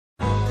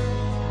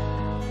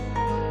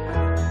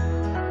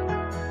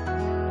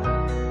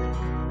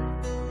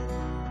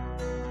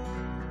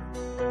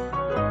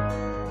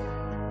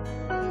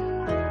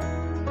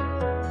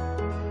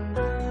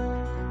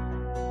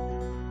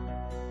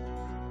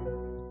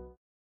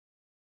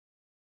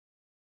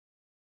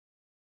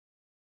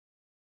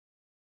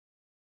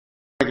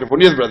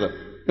microphone. Yes, brother.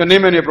 Your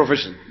name and your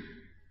profession.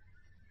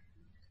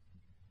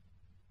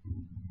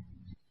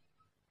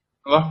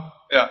 Hello?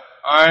 Yeah.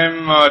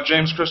 I'm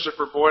James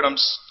Christopher Boyd.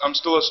 I'm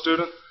still a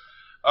student.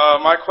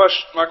 My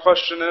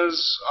question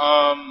is,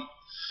 I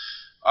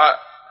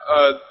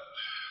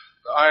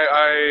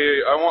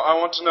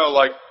want to know,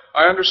 like,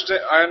 I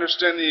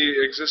understand the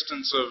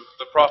existence of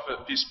the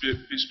Prophet, peace be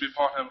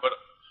upon him, but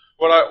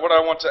what I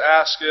want to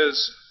ask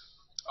is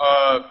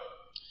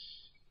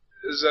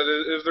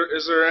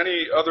there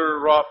any other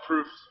raw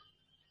proof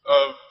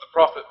of the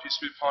Prophet, peace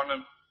be upon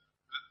him,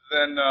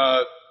 than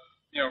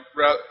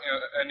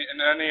in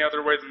any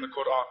other way than the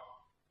Quran?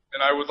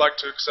 And I would like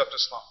to accept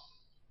Islam.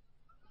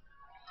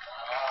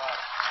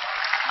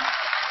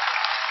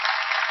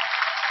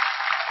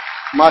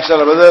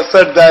 MashaAllah, brother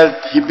said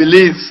that he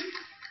believes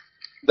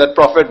that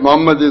Prophet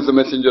Muhammad is the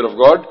messenger of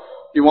God.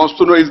 He wants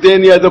to know, is there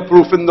any other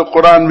proof in the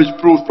Quran which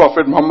proves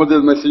Prophet Muhammad is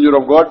the messenger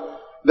of God?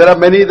 There are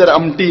many, there are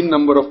umpteen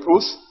number of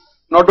proofs.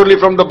 Not only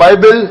from the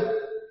Bible,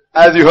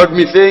 as you heard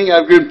me saying,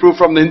 I have given proof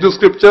from the Hindu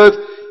scriptures.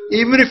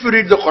 Even if you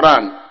read the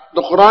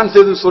Quran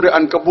says in Surah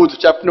Ankabut,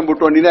 chapter number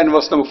 29,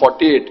 verse number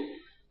 48,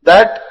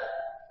 that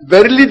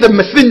verily the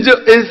messenger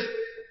is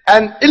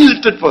an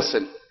illiterate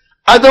person.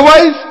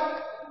 Otherwise,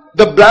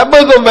 the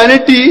blabbers of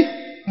vanity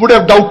would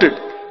have doubted.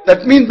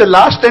 That means the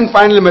last and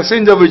final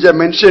messenger which I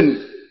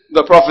mentioned,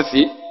 the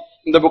prophecy,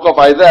 in the book of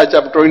Isaiah,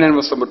 chapter 29,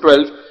 verse number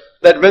 12,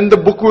 that when the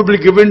book will be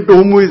given to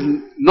whom who is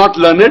not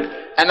learned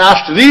and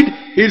asked to read,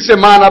 he'll say,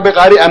 Ma ana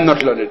biqari, I am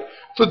not learned.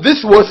 So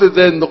this verse is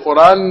there in the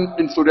Quran,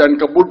 in Surah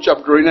Ankabut,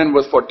 chapter 29,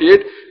 verse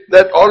 48,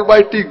 that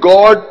Almighty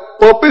God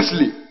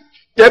purposely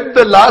kept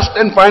the last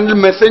and final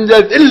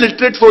messenger as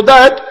illiterate so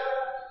that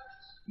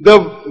the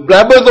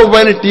blabbers of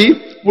vanity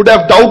would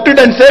have doubted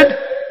and said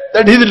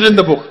that he's written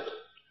the book.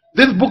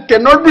 This book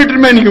cannot be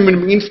written by any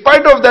human being. In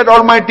spite of that,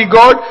 Almighty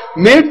God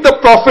made the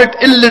Prophet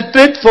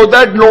illiterate so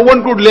that no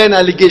one could lay an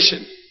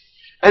allegation.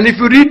 And if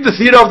you read the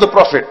seerah of the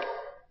Prophet,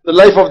 the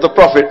life of the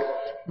Prophet,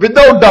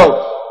 without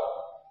doubt,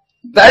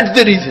 that's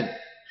the reason.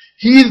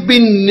 He's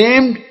been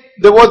named,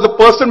 there was a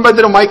person by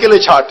the name of Michael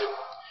H. Hart.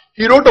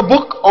 He wrote a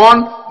book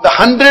on the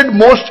 100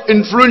 most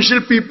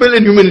influential people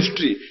in human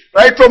history.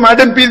 Right from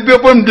Adam, peace be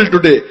upon him, till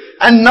today.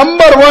 And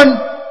number one,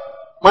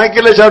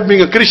 Michael H. Hart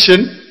being a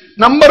Christian,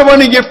 number one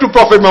he gave to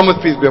Prophet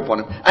Muhammad, peace be upon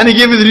him. And he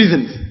gave his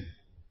reasons.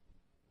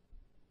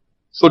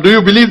 So do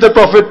you believe that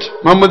Prophet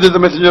Muhammad is the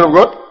messenger of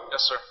God?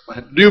 Yes, sir.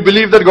 Do you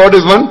believe that God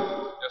is one?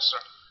 Yes, sir.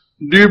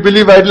 Do you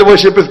believe idol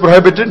worship is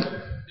prohibited?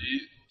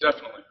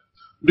 Definitely.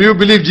 Do you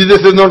believe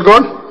Jesus is not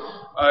God?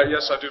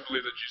 Yes, I do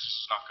believe that Jesus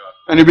is not God.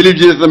 And you believe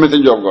Jesus is the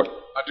messenger of God?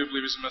 I do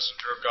believe he's a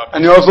messenger of God.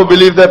 And you also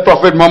believe that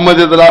Prophet Muhammad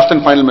is the last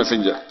and final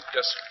messenger?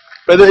 Yes, sir.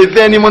 Brother, is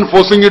there anyone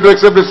forcing you to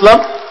accept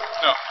Islam?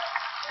 No.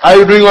 Are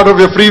you doing out of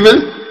your free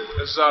will?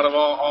 This is out of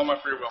all my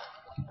free will.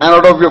 And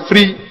out of your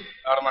free?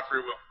 Out of my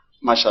free will.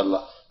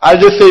 MashaAllah. I'll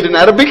just say it in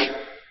Arabic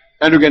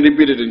and you can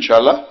repeat it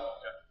inshallah.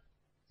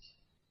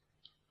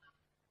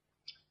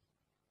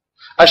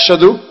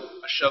 Ashhadu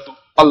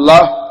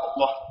Allah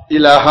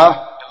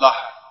ilaha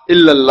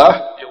illallah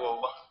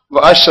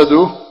wa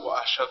ashhadu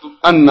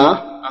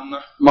anna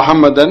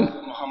Muhammadan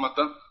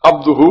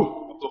abduhu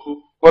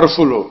wa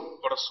rasuluhu.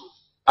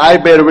 I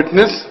bear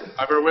witness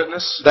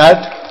that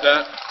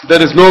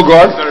there is no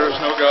God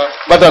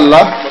but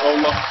Allah,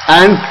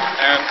 and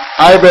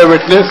I bear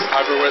witness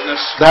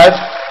that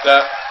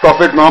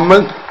Prophet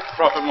Muhammad,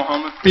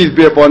 peace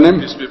be upon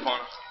him,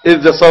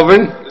 is the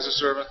servant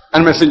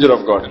and messenger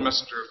of God.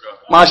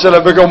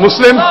 MashaAllah, become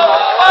Muslim.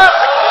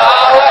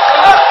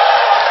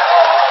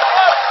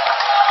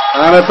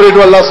 And I pray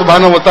to Allah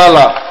subhanahu wa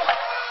ta'ala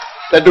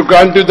that to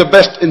grant you the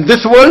best in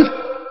this world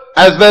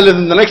as well as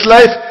in the next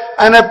life.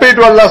 And I pray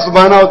to Allah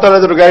subhanahu wa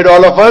ta'ala to guide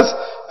all of us.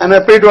 And I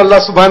pray to Allah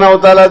subhanahu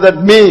wa ta'ala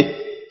that may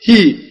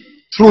He,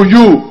 through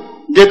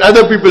you, get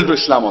other people to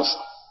Islam also.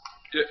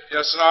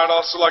 Yes, and I'd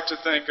also like to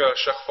thank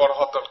Sheikh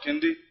Farhat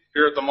al-Kindi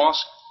here at the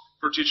mosque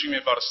for teaching me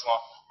about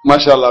Islam.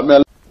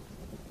 MashaAllah.